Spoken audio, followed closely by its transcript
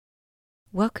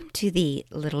Welcome to the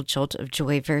Little Jolt of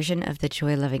Joy version of the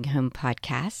Joy Loving Home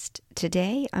podcast.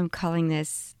 Today I'm calling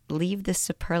this Leave the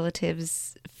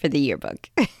Superlatives for the Yearbook.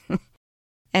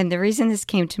 And the reason this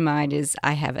came to mind is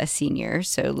I have a senior,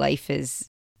 so life is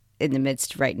in the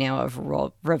midst right now of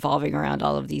revolving around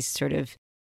all of these sort of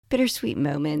bittersweet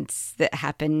moments that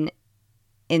happen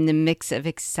in the mix of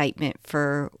excitement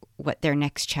for what their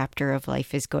next chapter of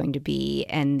life is going to be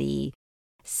and the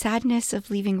sadness of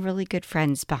leaving really good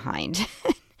friends behind.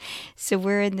 So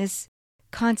we're in this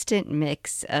constant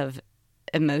mix of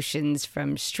emotions,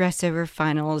 from stress over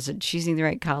finals and choosing the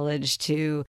right college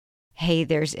to, hey,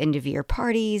 there's end of year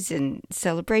parties and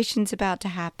celebrations about to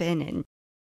happen and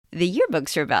the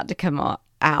yearbooks are about to come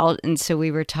out. And so we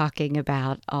were talking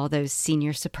about all those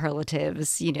senior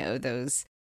superlatives, those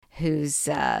who's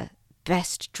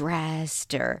best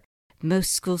dressed or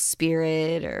most school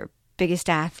spirit or biggest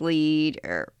athlete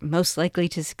or most likely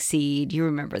to succeed. You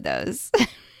remember those.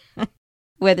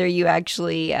 Whether you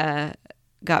actually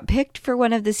got picked for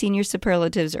one of the senior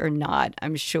superlatives or not,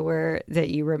 I'm sure that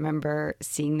you remember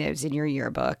seeing those in your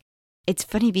yearbook. It's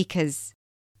funny because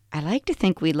I like to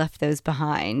think we left those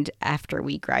behind after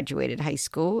we graduated high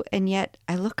school, and yet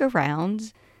I look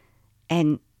around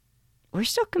and we're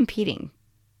still competing.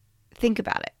 Think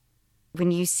about it. When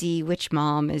you see which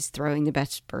mom is throwing the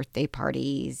best birthday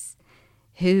parties,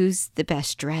 who's the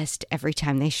best dressed every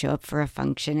time they show up for a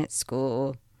function at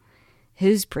school,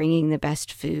 who's bringing the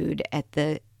best food at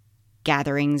the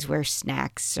gatherings where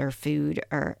snacks or food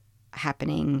are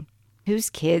happening,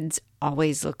 whose kids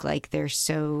always look like they're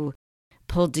so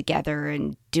pulled together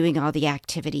and doing all the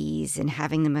activities and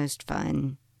having the most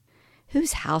fun,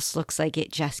 whose house looks like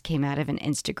it just came out of an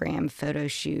Instagram photo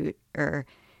shoot or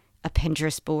a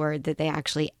Pinterest board that they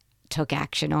actually took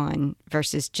action on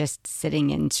versus just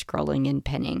sitting and scrolling and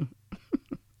pinning.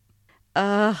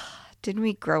 Didn't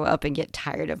we grow up and get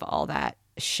tired of all that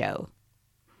show?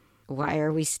 Why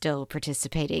are we still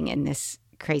participating in this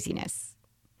craziness?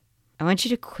 I want you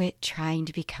to quit trying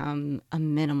to become a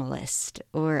minimalist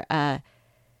or the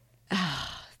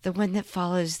one that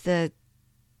follows the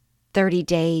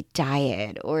 30-day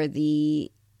diet or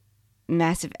the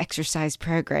massive exercise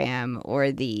program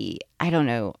or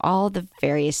all the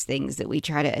various things that we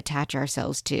try to attach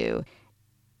ourselves to.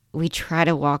 We try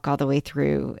to walk all the way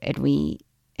through and we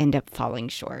end up falling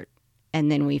short. And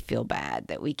then we feel bad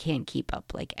that we can't keep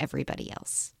up like everybody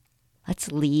else. Let's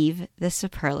leave the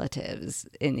superlatives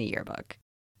in the yearbook.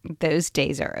 Those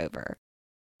days are over.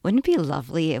 Wouldn't it be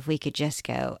lovely if we could just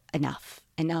go, enough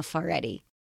already?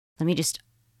 Let me just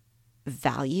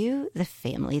value the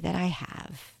family that I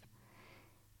have.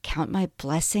 Count my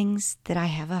blessings that I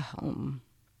have a home.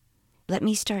 Let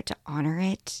me start to honor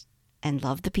it and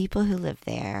love the people who live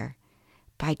there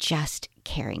by just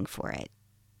caring for it.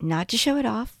 Not to show it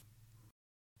off,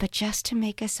 but just to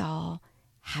make us all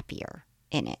happier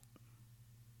in it.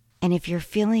 And if you're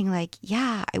feeling like,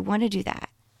 yeah, I want to do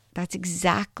that, that's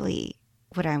exactly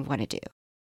what I want to do,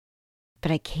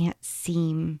 but I can't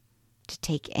seem to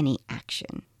take any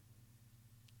action.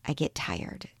 I get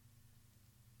tired.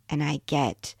 And I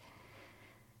get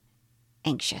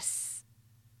anxious.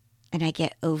 And I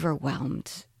get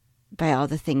overwhelmed by all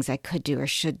the things I could do or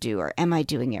should do, or am I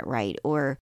doing it right?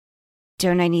 Or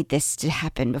don't I need this to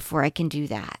happen before I can do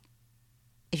that?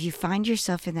 If you find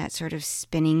yourself in that sort of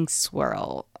spinning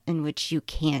swirl in which you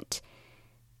can't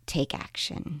take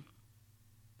action,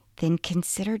 then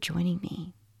consider joining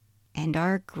me and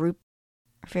our group,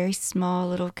 our very small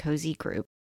little cozy group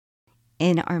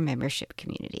in our membership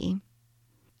community.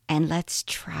 And let's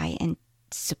try and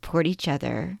support each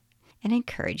other and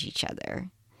encourage each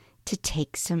other to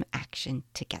take some action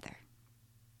together.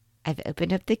 I've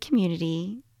opened up the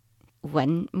community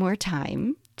one more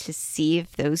time to see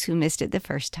if those who missed it the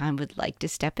first time would like to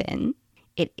step in.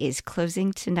 It is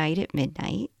closing tonight at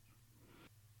midnight.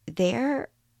 There,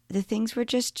 the things we're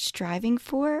just striving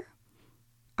for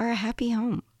are a happy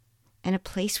home and a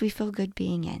place we feel good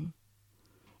being in.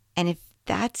 And if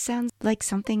that sounds like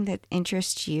something that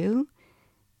interests you,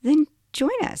 then join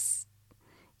us.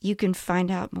 You can find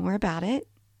out more about it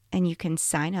and you can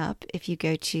sign up if you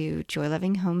go to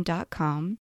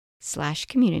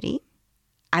joylovinghome.com/community.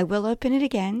 I will open it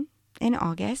again in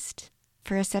August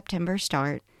for a September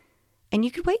start, and you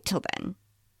could wait till then.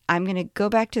 I'm going to go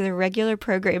back to the regular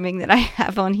programming that I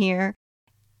have on here.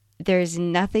 There's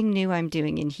nothing new I'm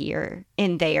doing in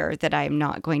there that I'm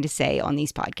not going to say on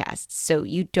these podcasts. So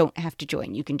you don't have to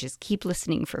join. You can just keep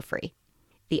listening for free.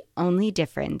 The only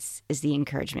difference is the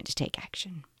encouragement to take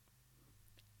action.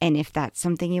 And if that's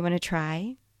something you want to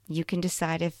try, you can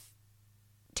decide if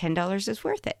 $10 is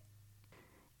worth it.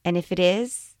 And if it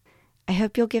is, I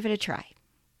hope you'll give it a try.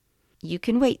 You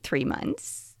can wait 3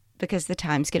 months because the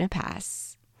time's going to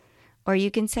pass. Or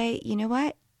you can say, you know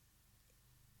what?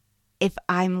 If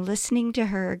I'm listening to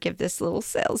her give this little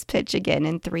sales pitch again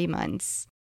in 3 months,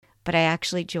 but I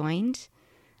actually joined,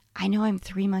 I know I'm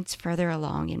 3 months further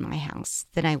along in my house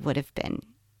than I would have been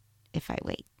if I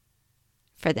wait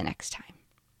for the next time.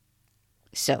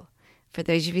 So, for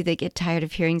those of you that get tired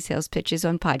of hearing sales pitches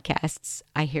on podcasts,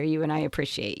 I hear you and I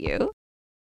appreciate you.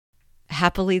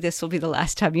 Happily, this will be the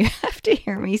last time you have to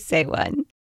hear me say one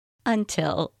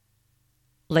until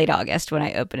late August when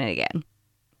I open it again.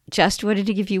 Just wanted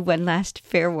to give you one last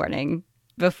fair warning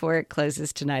before it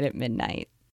closes tonight at midnight.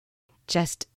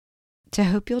 Just to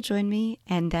hope you'll join me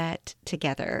and that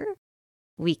together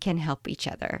we can help each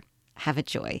other have a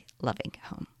joy-loving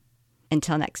home.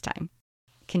 Until next time,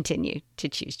 continue to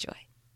choose joy.